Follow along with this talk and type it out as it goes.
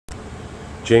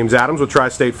James Adams with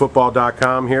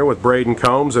tristatefootball.com here with Brayden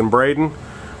Combs. And Brayden,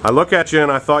 I look at you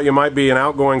and I thought you might be an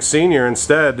outgoing senior.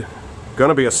 Instead, going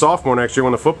to be a sophomore next year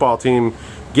when the football team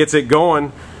gets it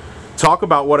going. Talk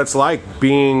about what it's like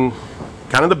being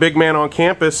kind of the big man on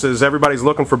campus as everybody's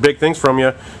looking for big things from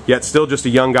you, yet still just a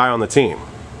young guy on the team.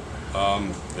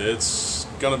 It's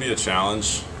going to be a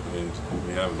challenge. I mean,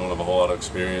 we don't have a whole lot of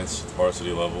experience at the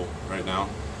varsity level right now,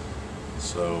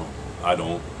 so I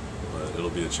don't. But it'll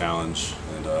be a challenge,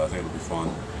 and I think it'll be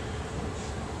fun.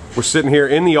 We're sitting here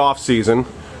in the off season,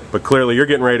 but clearly you're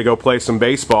getting ready to go play some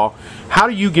baseball. How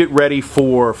do you get ready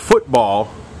for football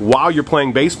while you're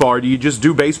playing baseball, or do you just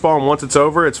do baseball and once it's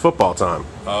over, it's football time?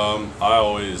 I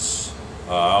always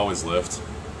lift.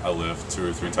 I lift 2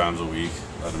 or 3 times a week.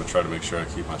 I'm going to try to make sure I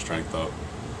keep my strength up.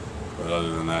 But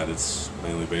other than that, it's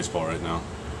mainly baseball right now.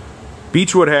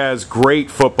 Beechwood has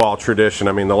great football tradition.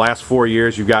 I mean, the last 4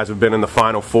 years you guys have been in the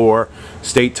Final Four,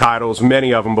 state titles,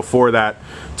 many of them before that.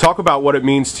 Talk about what it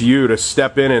means to you to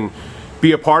step in and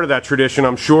be a part of that tradition.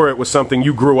 I'm sure it was something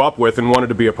you grew up with and wanted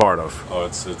to be a part of. Oh,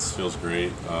 it feels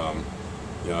great.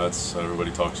 You know, that's what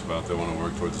everybody talks about. They want to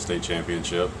work towards the state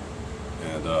championship,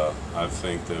 and I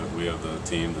think that we have the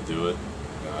team to do it.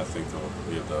 And I think that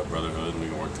we have the brotherhood, and we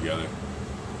can work together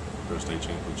for a state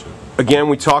championship. Again,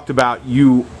 we talked about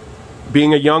you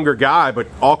being a younger guy, but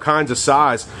all kinds of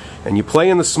size, and you play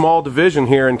in the small division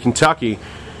here in Kentucky.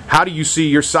 How do you see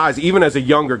your size, even as a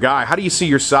younger guy, how do you see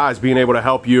your size being able to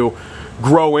help you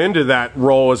grow into that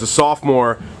role as a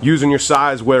sophomore, using your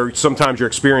size where sometimes your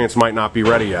experience might not be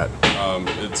ready yet?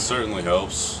 It certainly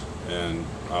helps, and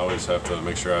I always have to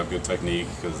make sure I have good technique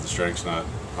because the strength's not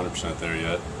 100% there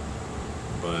yet,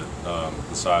 but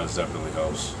the size definitely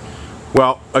helps.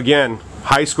 Well, again,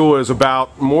 high school is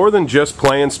about more than just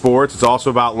playing sports. It's also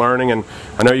about learning, and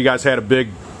I know you guys had a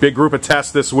big group of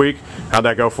tests this week. How'd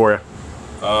that go for you?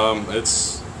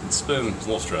 It's been a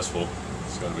little stressful.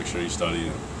 Just got to make sure you study,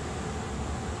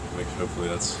 and hopefully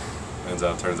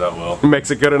that turns out well.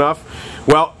 Makes it good enough.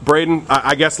 Well, Brayden,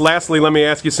 I guess lastly, let me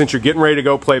ask you, since you're getting ready to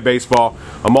go play baseball,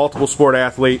 a multiple sport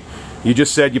athlete, you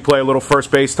just said you play a little first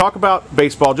base. Talk about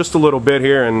baseball just a little bit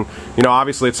here, and you know,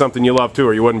 obviously it's something you love too,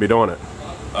 or you wouldn't be doing it.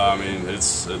 I mean,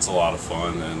 it's a lot of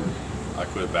fun, and I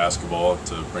quit basketball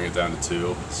to bring it down to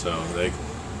 2, so they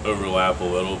overlap a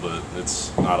little, but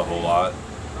it's not a whole lot.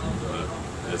 But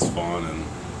it's fun, and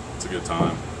it's a good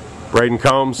time. Brayden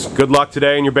Combs, good luck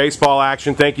today in your baseball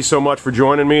action. Thank you so much for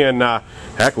joining me, and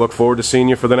heck, look forward to seeing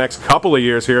you for the next couple of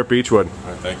years here at Beechwood.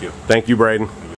 All right, thank you. Thank you, Brayden.